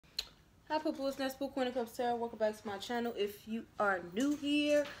Hi Poo-Poo, it's Ness Poo, Queen of Cups Tarot. Welcome back to my channel. If you are new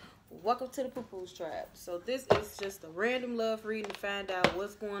here, welcome to the Poo-Poo's Trap. So this is just a random love reading to find out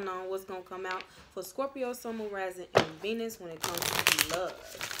what's going on, what's going to come out for Scorpio, Sun, Moon, Rising, and Venus when it comes to love.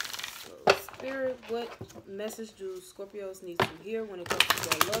 So Spirit, what message do Scorpios need to hear when it comes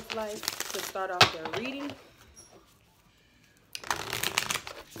to their love life to start off their reading?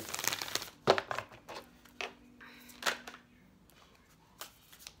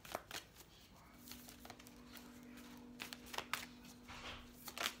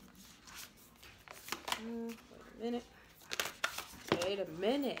 Wait a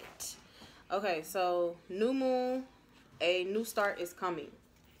minute. Okay, so new moon, a new start is coming.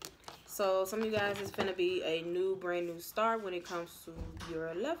 So some of you guys, it's gonna be a brand new start when it comes to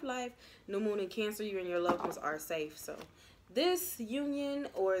your love life. New moon in Cancer, you and your loved ones are safe. So this union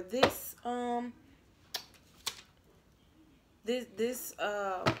or this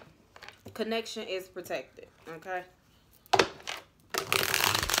connection is protected. Okay.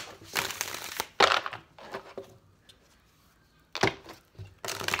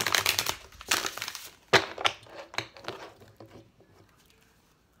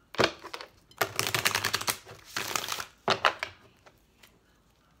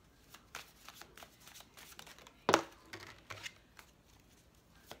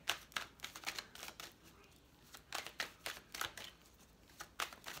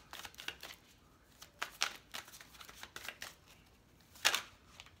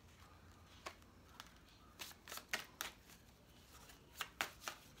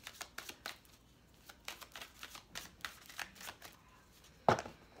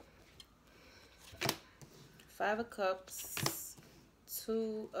 Five of Cups,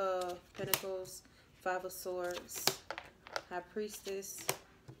 Two of Pentacles, Five of Swords, High Priestess,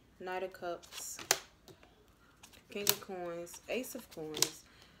 Knight of Cups, King of Coins, Ace of Coins,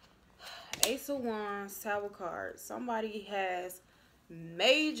 Ace of Wands, Tower card. Somebody has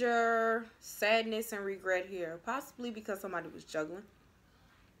major sadness and regret here, possibly because somebody was juggling.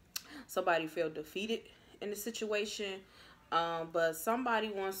 Somebody felt defeated in the situation. But somebody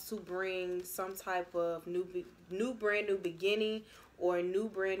wants to bring some type of brand new beginning or a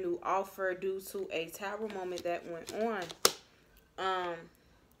brand new offer due to a tower moment that went on.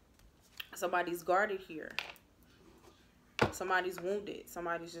 Somebody's guarded here. Somebody's wounded.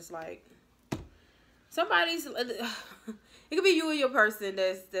 Somebody's just like, it could be you or your person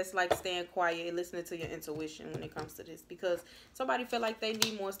that's like staying quiet and listening to your intuition when it comes to this, because somebody feel like they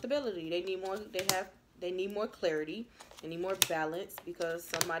need more stability. They need more clarity. They need more balance, because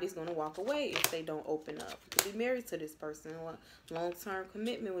somebody's going to walk away if they don't open up. You could be married to this person, or long-term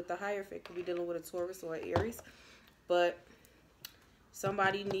commitment with the Hierophant. Could be dealing with a Taurus or an Aries. But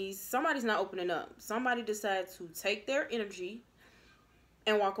somebody's not opening up. Somebody decides to take their energy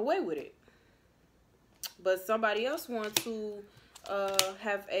and walk away with it. But somebody else wants to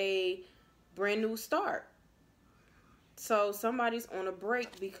have a brand new start. So somebody's on a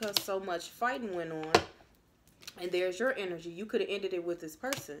break because so much fighting went on. And there's your energy. You could have ended it with this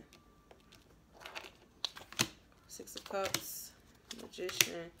person. Six of Cups,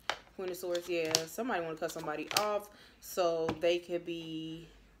 Magician, Queen of Swords. Yeah, somebody want to cut somebody off so they could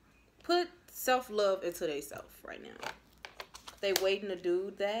put self-love into themselves right now. They waiting to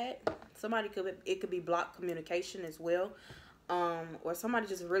do that. It could be blocked communication as well. Or somebody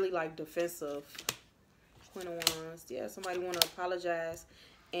just really like defensive. Queen of Wands. Yeah, somebody want to apologize.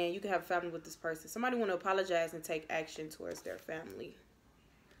 And you can have a family with this person. Somebody want to apologize and take action towards their family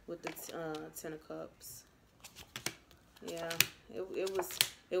with the Ten of Cups. Yeah,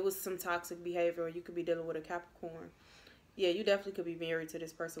 it was some toxic behavior. Or you could be dealing with a Capricorn. Yeah, you definitely could be married to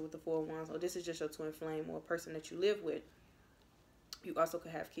this person with the Four of Wands. Or this is just your twin flame or a person that you live with. You also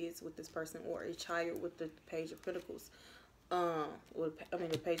could have kids with this person, or a child with the Page of Pentacles. The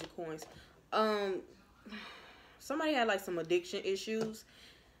Page of Coins. Somebody had like some addiction issues.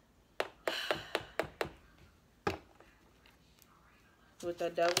 With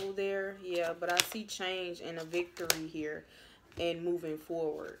the Devil there. Yeah, but I see change and a victory here and moving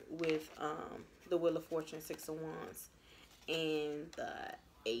forward with the Wheel of Fortune, Six of Wands, and the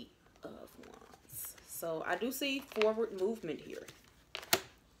Eight of Wands. So I do see forward movement here.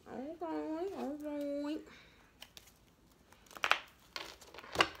 Okay.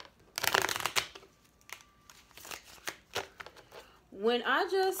 When I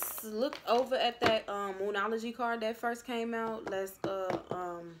just looked over at that Moonology card that first came out,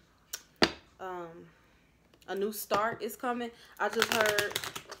 a new start is coming. I just heard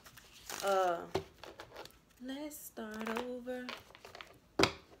let's start over.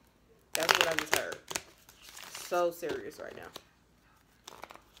 That's what I just heard. So serious right now.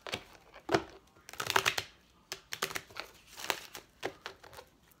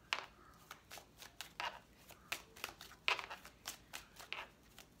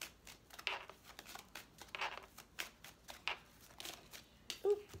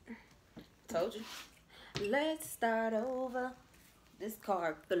 Told you. Let's start over. This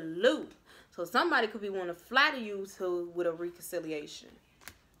card flew. So somebody could be wanting to flatter you with a reconciliation.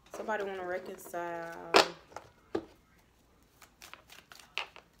 Somebody want to reconcile.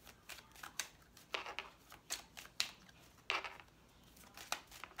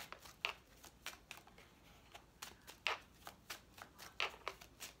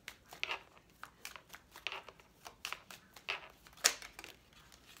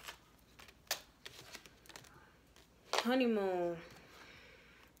 Honeymoon.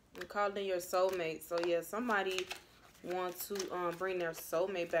 And calling your soulmate. So yeah, somebody wants to bring their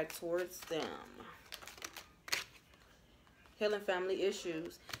soulmate back towards them. Healing family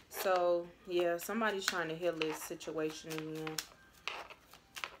issues. So yeah, somebody's trying to heal this situation again.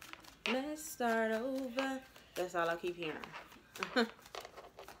 Let's start over. That's all I keep hearing.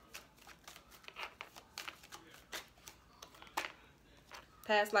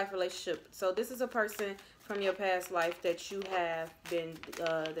 Past life relationship. So this is a person from your past life that you have been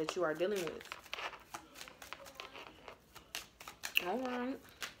that you are dealing with. All right.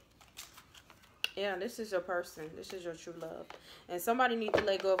 Yeah, this is your person. This is your true love. And somebody needs to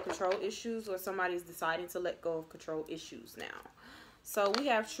let go of control issues, or somebody's deciding to let go of control issues now. So we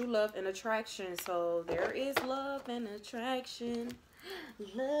have true love and attraction. So there is love and attraction.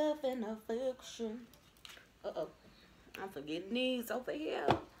 Love and affection. Uh-oh. I'm forgetting these over here.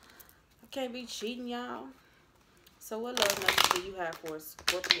 I can't be cheating, y'all. So what love message do you have for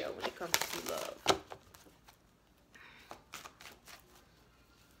Scorpio when it comes to love?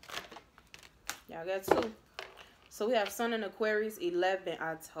 Y'all got 2. So we have Sun in Aquarius 11.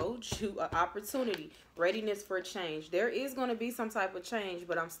 I told you, an opportunity, readiness for change. There is going to be some type of change,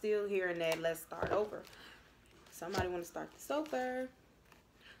 but I'm still hearing that let's start over. Somebody want to start this over.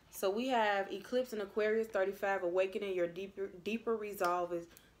 So we have Eclipse in Aquarius 35. Awakening your deeper resolve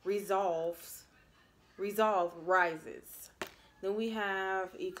rises. Then we have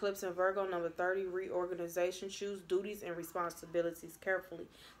Eclipse in Virgo number 30, reorganization. Choose duties and responsibilities carefully.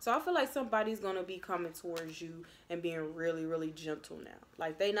 So I feel like somebody's going to be coming towards you and being really, really gentle now.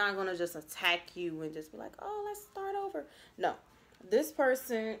 Like, they're not going to just attack you and just be like, oh, let's start over. No. This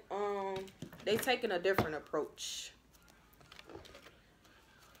person, they taking a different approach.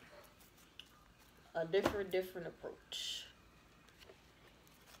 A different approach.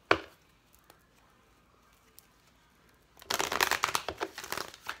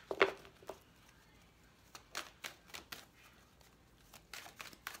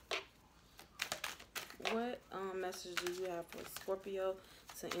 What message do you have for Scorpio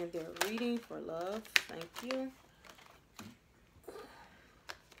to end their reading for love? Thank you.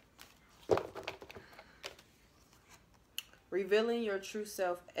 Revealing your true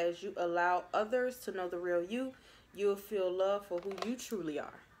self. As you allow others to know the real you, you'll feel love for who you truly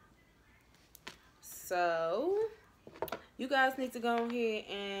are. So you guys need to go ahead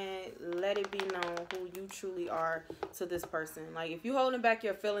and let it be known who you truly are to this person. Like, if you're holding back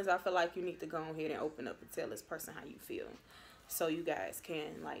your feelings, I feel like you need to go ahead and open up and tell this person how you feel, so you guys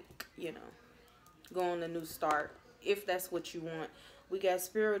can, like, you know, go on a new start if that's what you want. We got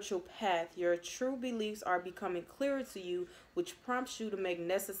spiritual path. Your true beliefs are becoming clearer to you, which prompts you to make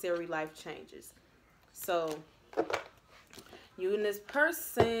necessary life changes. So you and this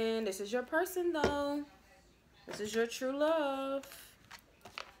person, this is your person though. This is your true love.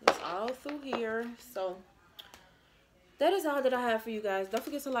 It's all through here. So that is all that I have for you guys. Don't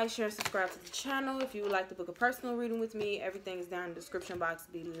forget to like, share, and subscribe to the channel. If you would like to book a personal reading with me, everything is down in the description box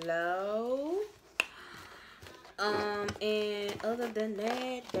below. And other than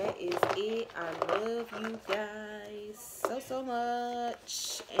that, that is it. I love you guys so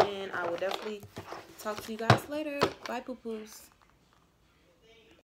much, and I will definitely talk to you guys later. Bye, poo-poos.